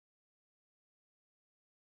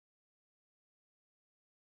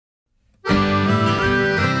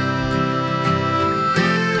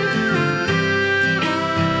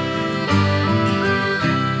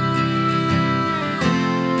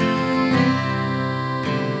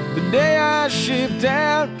slipped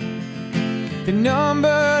out. They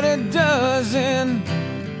numbered a dozen.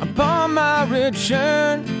 Upon my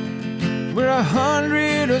return, we're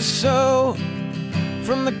 100 or so,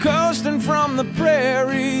 from the coast and from the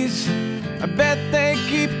prairies. I bet they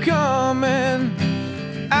keep coming.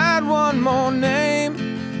 Add one more name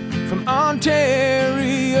from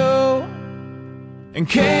Ontario and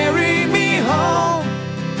carry me home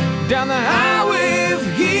down the highway of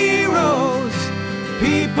heroes.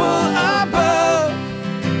 People above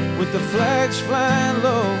with the flags flying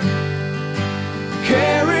low.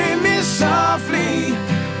 Carry me softly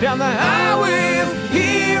down the highway of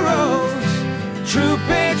heroes. True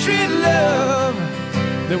patriot love,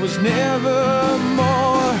 there was never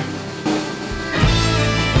more.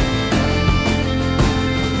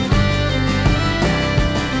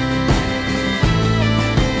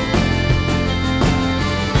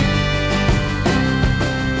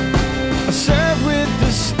 I served with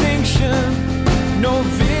distinction, no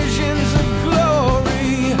visions of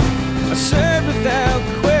glory. I served without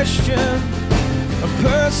question of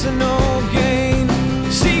personal gain.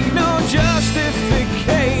 Seek no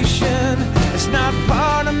justification, it's not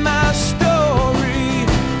part of my story,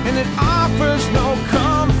 and it offers no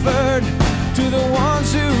comfort to the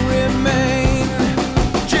ones who remain.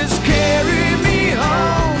 Just carry me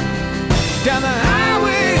home down the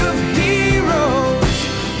highway of heroes.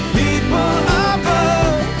 People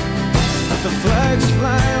above, the flags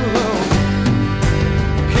flying low.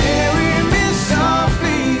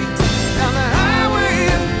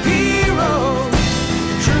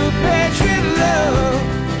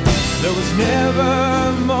 There was never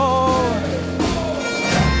more.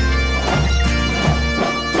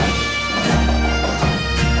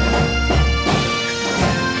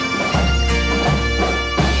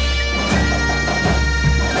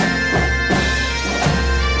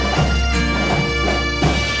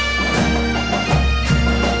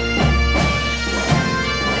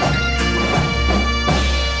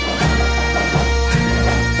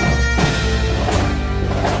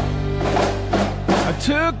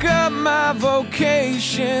 Took up my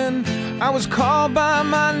vocation, I was called by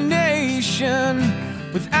my nation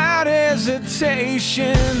without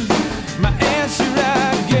hesitation. My answer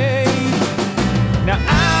I gave. Now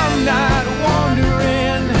I'm not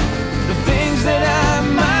wondering the things that I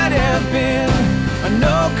might have been are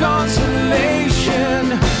no consolation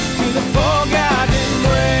to the forgotten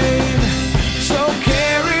brave. So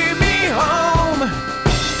carry me home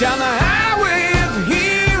down the highway of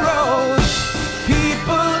heroes.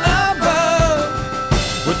 People above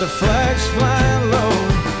with the flags flying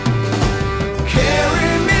low.